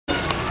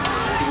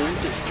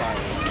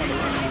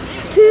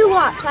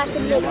watch like a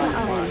little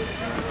sign.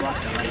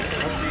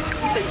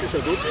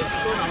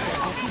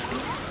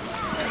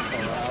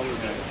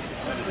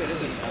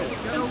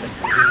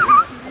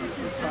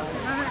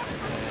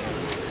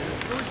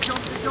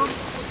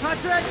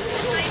 Patrick!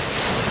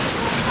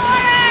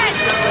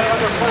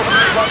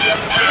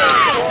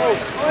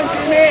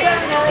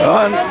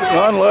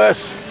 Run, Lewis.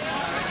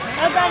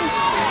 Well done.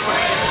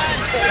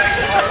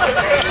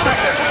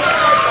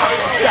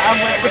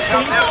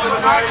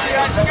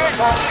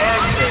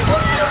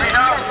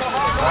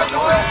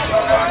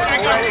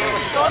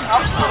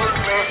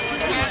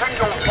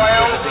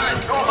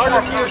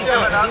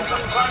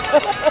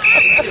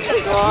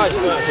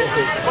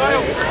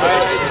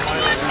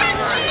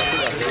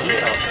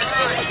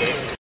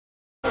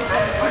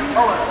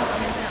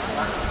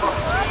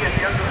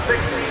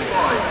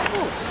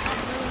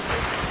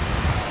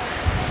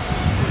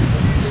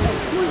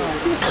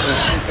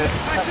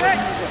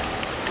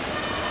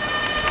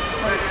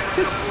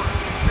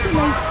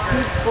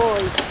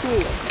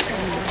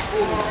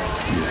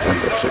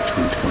 Under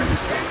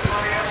 16-20.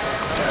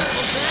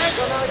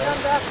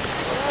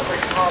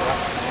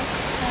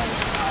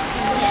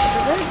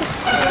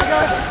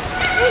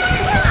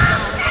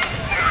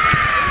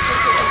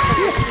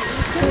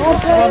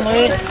 Come on,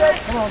 Lee.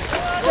 Come on.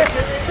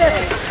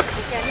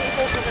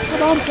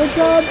 Come on,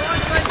 Vincent.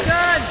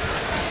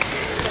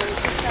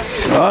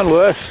 Run,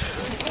 Lewis.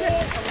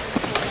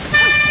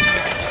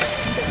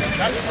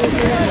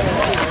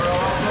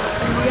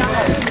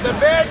 The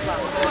bed.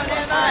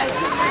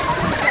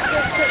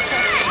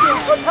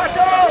 Good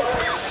patrol.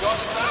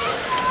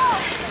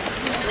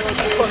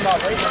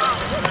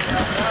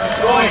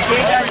 Go on,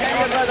 King.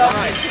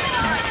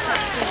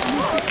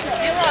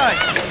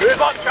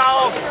 Move up,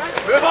 Carl.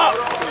 Move up.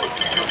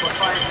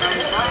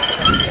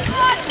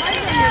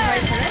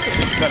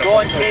 Go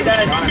on,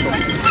 Caden.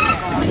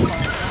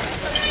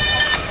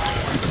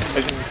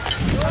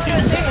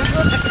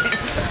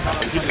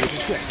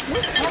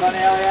 Come on,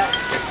 Elliot.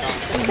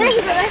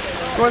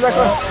 Go on,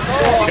 Declan.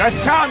 Just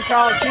calm,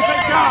 Carl. Keep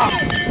it calm.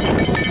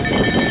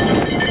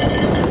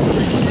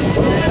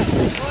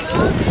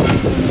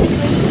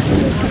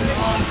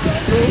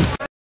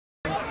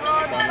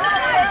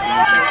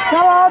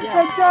 Come on,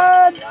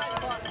 Vincent!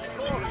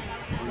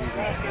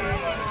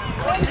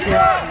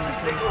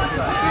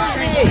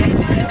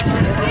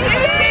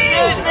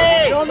 Excuse me!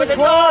 With the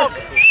dog!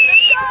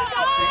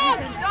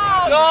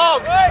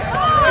 Dog!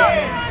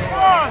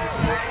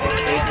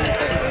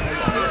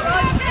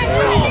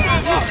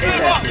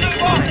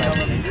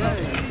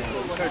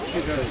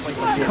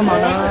 Come on.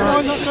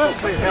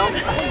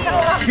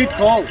 Good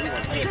call.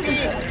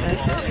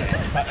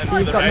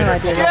 Excuse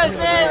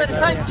me, with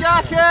St.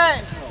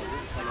 Jacket!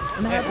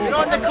 You're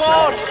on the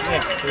course!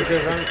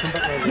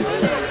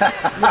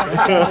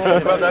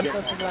 Well done.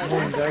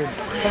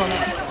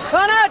 Come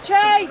on out,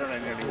 Che!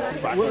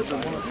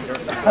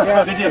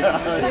 Did you?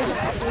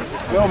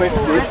 Well, mate.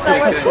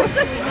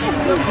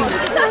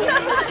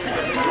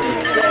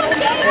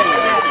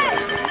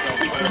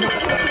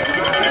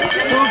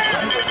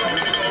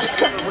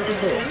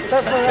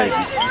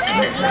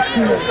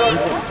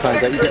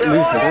 You get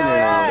loose, don't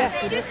you?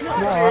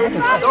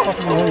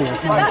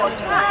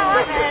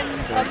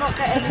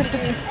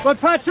 Good,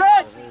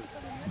 Patrick!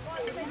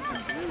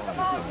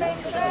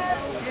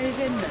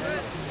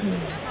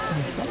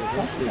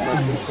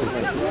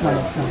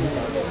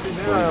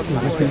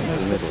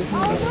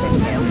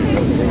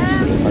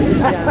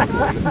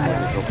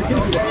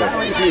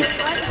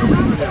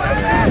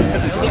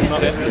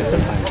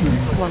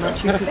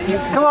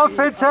 Come on,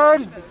 Finton!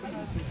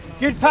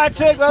 Good,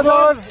 Patrick, well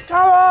done!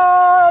 Come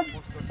on!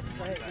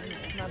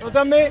 Well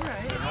done, mate!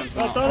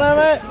 Well done,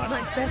 mate!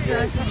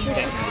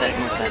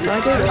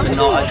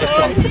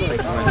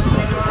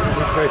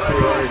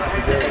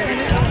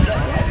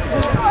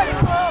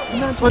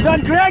 Well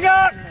done,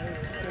 Gregor!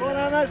 Well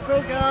done, mate,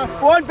 full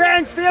gas! One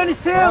Ben, stay on his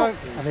tail! I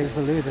think it's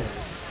a leader.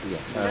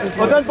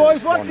 Well done,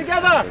 boys, work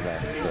together!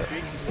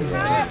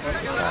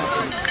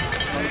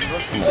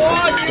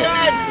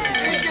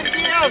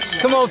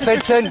 Come on,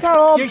 Finton! Come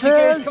on, use your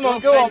gears, come on,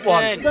 go on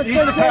one!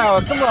 Use the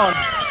power, come on!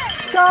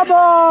 Come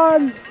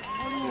on!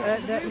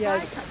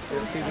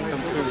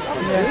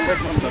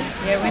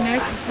 Yeah, we know.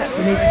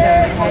 We need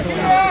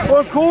to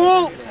We're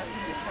cool!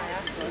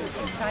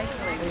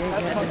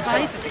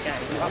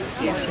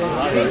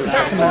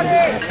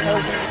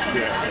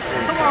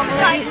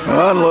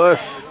 Run,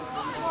 Lewis.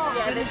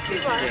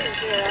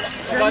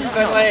 One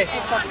Finley.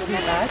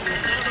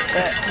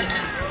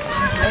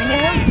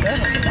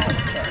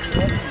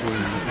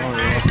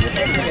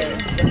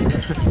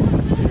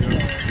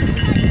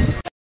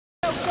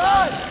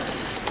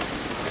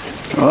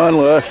 Run,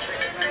 Lewis.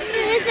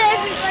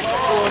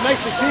 Oh,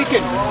 nicely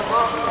taken.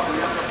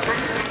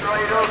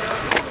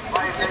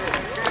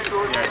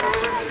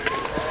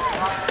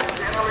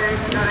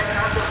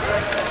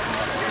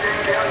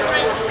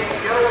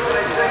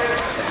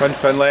 Run,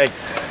 Finley.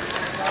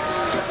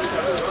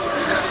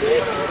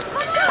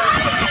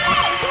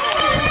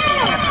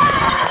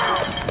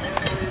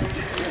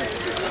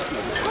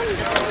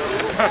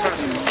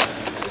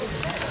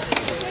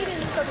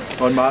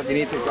 Come on, Mark, you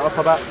need to get up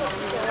a bit.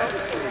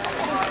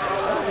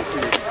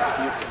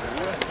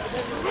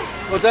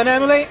 Well done,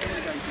 Emily.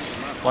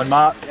 Come on,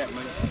 Mark.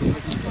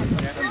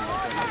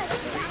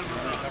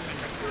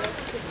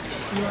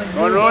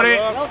 Come on, Rory.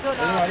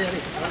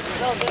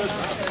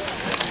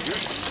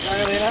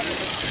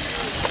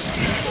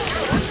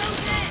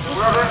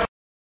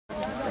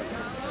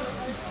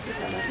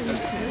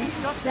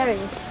 There he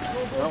is.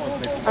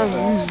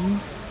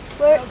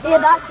 Yeah,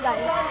 that's the guy.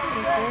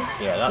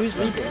 Yeah, that's Who's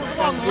leading? Go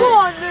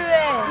on,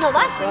 Louis! No,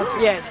 that's the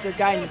Yeah, it's the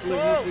guy in the blue.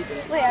 Who's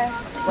leading? Where?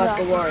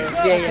 Glasgow Warrior.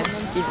 Yeah,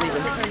 yes, he's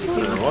leading.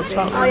 What's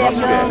that? Oh,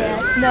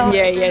 yeah, no.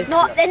 Yeah, he is.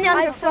 Not in the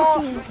under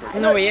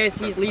 14s. No, he is.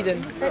 He's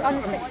leading. They're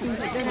under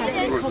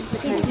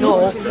 16s.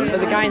 No, but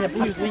the guy in the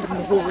blue is leading the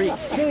whole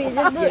race. No, he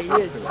isn't. Yeah,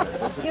 he is.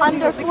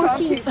 Under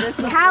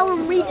 14s.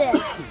 Callum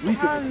Reedus.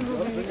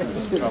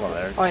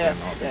 Oh, yeah.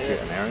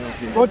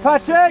 Good,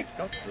 Patrick.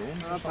 Well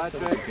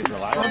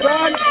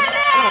done.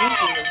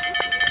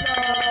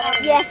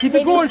 Yes. Keep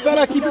it going,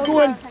 fella. Keep it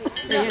going.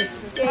 Yeah, he is.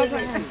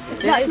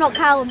 No, it's not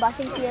Callum, but I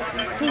think he is.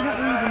 He's not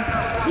leading.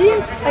 He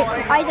is.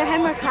 It's either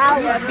him or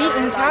Callum. He's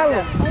beating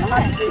Callum.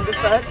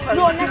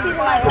 No, unless he's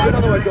like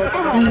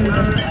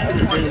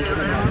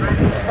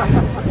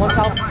Once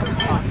Alpha comes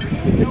past,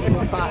 he'll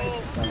go back.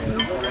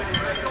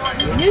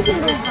 you can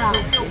go back.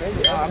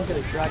 I'm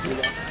going to drag you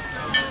there.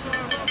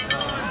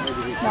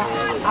 No,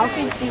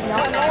 Alfie's beating up.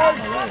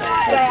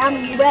 Yeah, I'm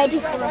ready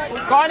for a full.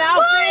 Go on,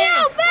 Alfie!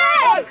 Go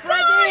on,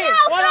 Alfie!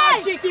 Go on,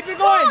 Archie, keep it going!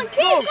 Go on,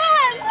 keep going!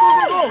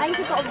 Go! I think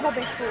you got a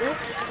rubbish photo.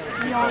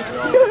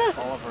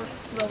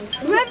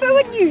 Remember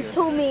when you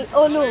told me,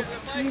 oh no,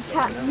 you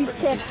can't,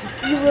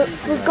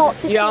 forgot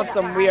to say You have that.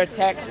 some weird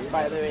texts,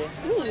 by the way.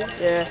 Me?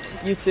 Yeah,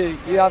 you too.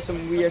 You have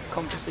some weird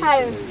conversations.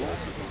 How?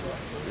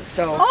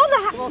 So.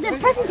 Oh, the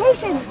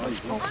presentations.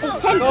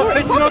 It's 10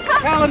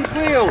 Callum's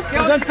wheel.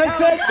 Well done,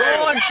 Vincent. Go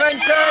on,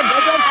 Fenton!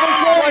 Well done,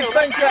 Come on,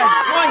 Fenton!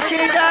 Come on,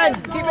 Keegan!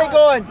 Keep it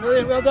going!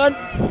 Brilliant, well done.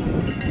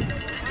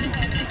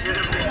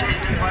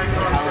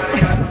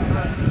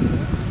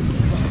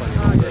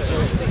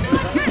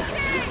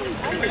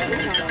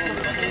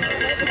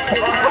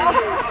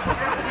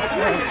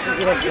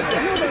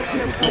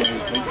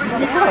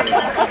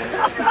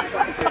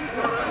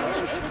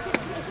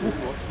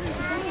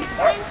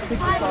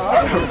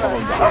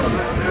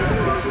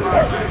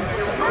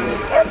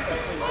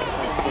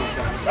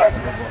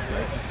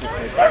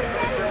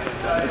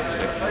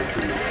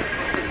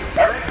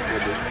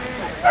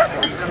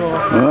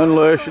 And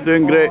Lewis, you're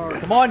doing great.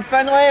 Come on,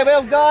 Finlay,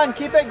 well done.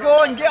 Keep it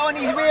going. Get on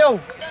his wheel.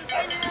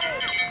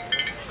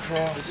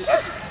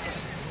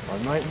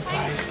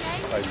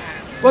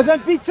 Well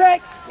done,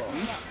 Beatrix.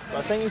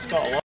 I think he's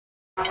got a lot.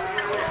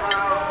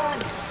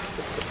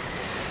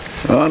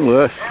 And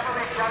Lewis.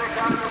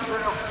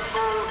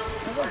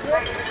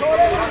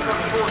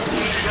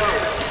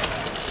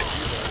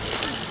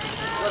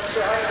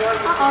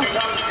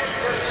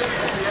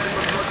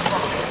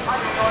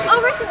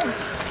 Oh, right there.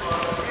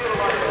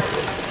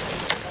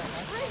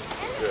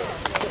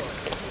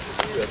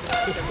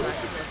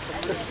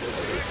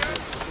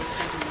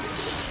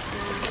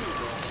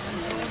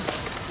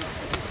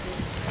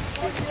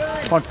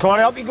 Come on,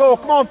 Connie, up you go.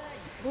 Come on.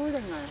 Well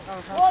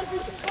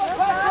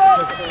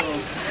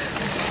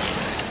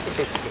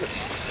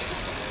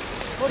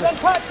done,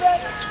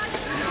 Patrick.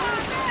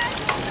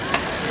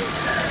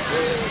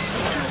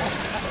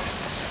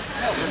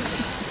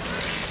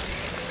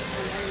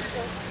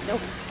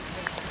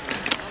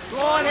 Go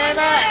on,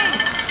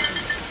 Emmett!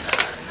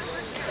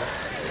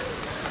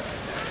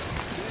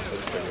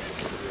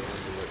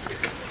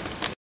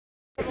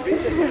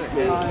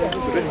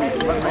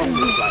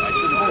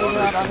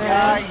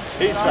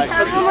 He's like,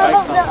 What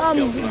about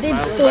the bib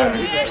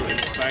story?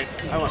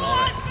 I went on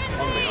it.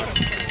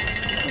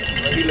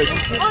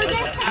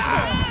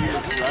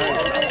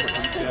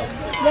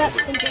 That's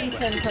the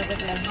Jason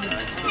probably.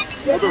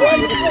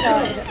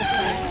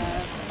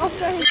 Oh,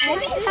 sorry.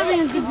 Maybe he's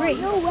having a degree.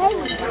 No way.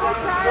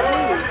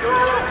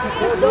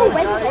 There's no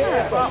way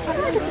there.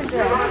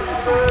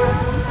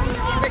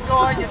 Keep it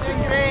going, you're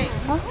doing great!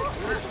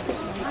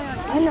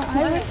 I know,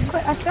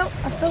 I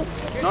felt.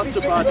 It's not so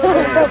bad.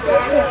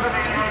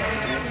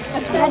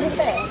 I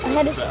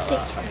had a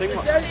stitch.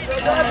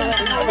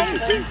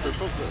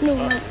 No,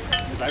 no.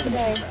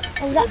 Today.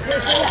 Oh, that.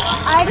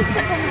 I had a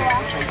stick on the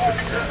left.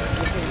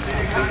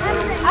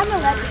 I'm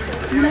allergic to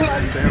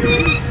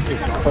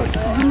it.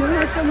 You know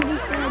how somebody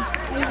said.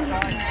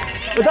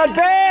 Well done,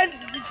 Ben.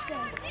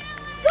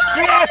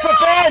 Great effort,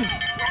 Ben.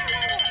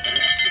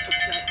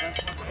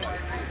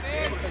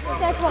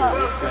 Said what?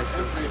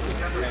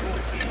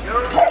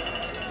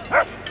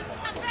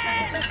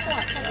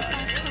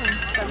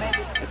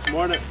 It's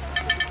more than,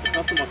 it's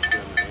not so much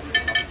doing this.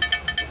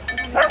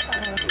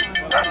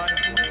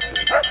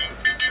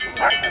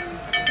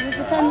 What's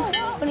the time?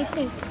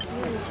 22.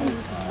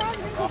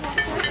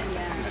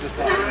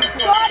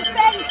 God,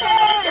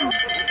 Benson!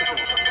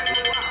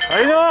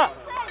 Are you not?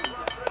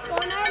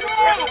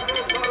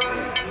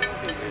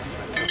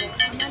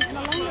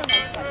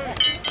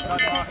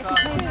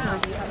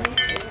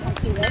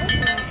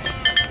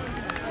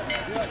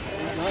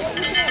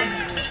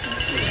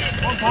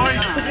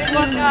 Good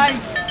luck,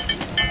 guys.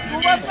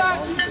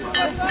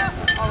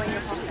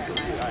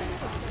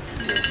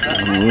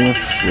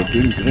 Lewis, you're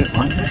doing great,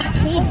 man.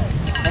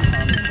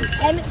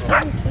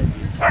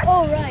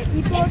 Oh, right.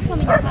 You thought it's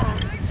coming back.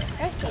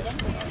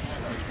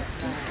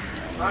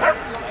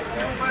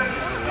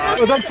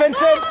 Well done,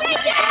 Fenton.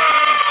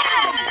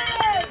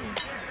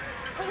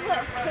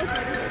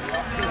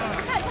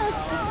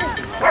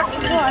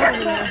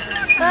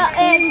 But,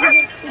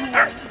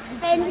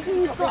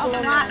 Fenton's got a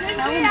black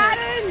helmet.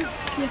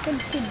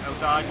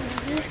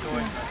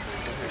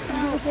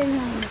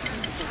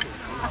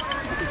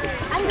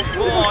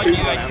 Oh, you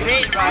got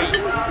great right.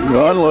 Go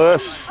on,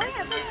 Lewis. Oh,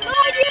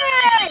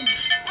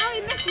 he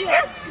missed you.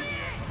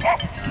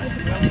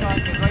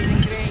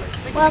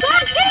 Well,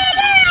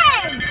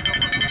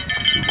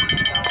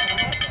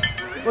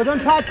 Well done,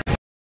 Pat.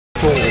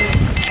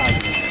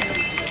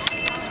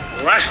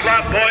 Last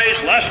lap,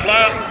 boys, last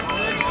lap.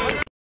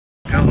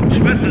 Callum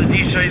Smith of the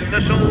D-side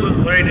Thistle,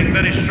 riding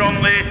very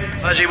strongly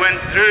as he went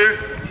through.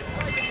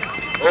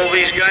 All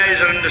these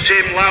guys are in the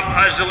same lap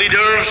as the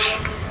leaders.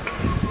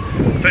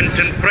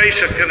 Finton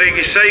Price of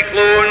Carnegie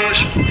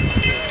Cyclones.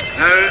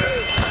 Now,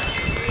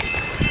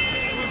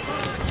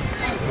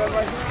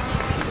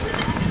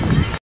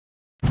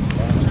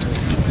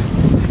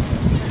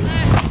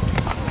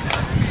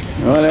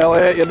 Go on,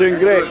 Elliot, you're doing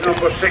great.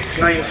 number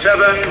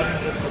 697,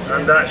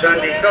 and that's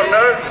Andy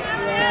Turner.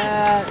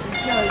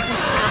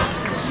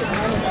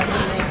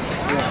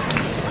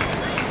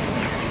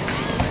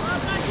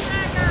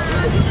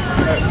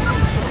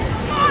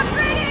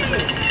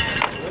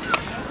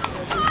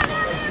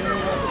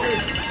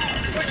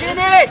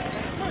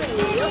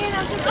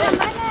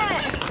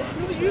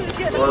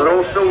 Well, they're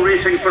all still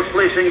racing for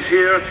placings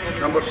here.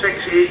 Number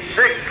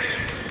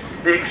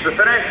 686 takes the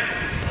finish.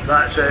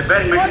 That's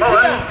Ben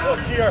McMullen,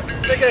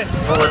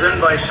 followed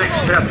in by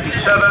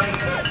 637,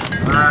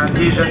 and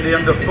he's in the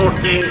under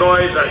 14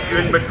 boys. That's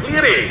Ewan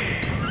McCleary,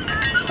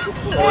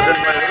 followed in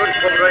by the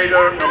Woodford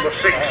rider, number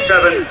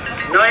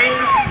 679.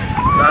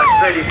 That's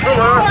Freddie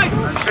Fuller,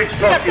 and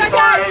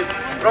 645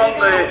 from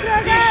the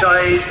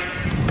D-side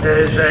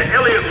is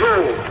Elliot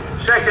Rowe,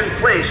 second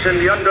place in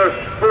the under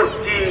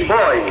 14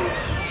 boys.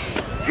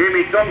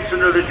 Jamie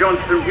Thompson of the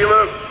Johnston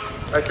Wheeler,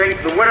 I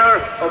think the winner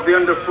of the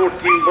under 14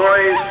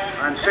 boys,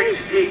 and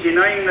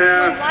 689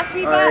 there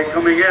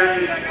coming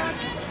in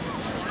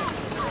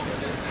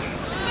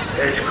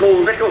is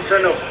Cole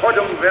Nicholson of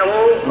Hodham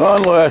Velo. Go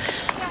on,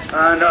 Lewis.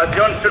 And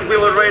Johnston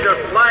Wheeler rider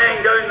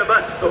flying down the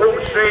whole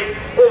straight,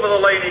 over the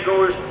line he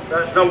goes.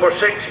 That's number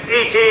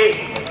 680,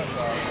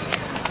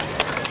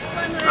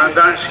 and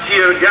that's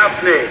Keir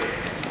Gaffney.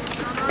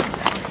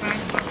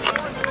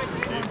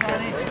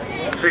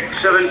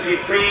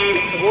 673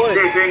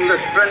 taking the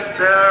sprint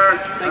there,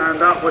 and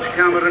that was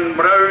Cameron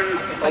Brown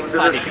of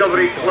the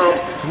Discovery Club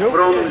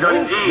from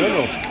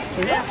Dundee.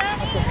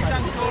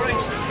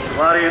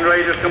 Larian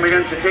riders coming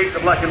in to take the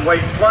black and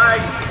white flag.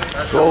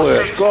 That's Go,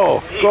 Lewis,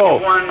 go, go.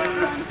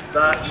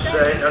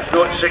 That's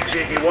not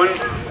 681,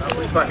 that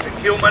was Patrick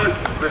Hillman,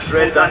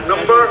 misread that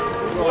number.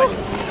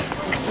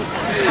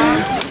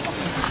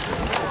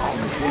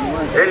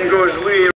 In goes Louis.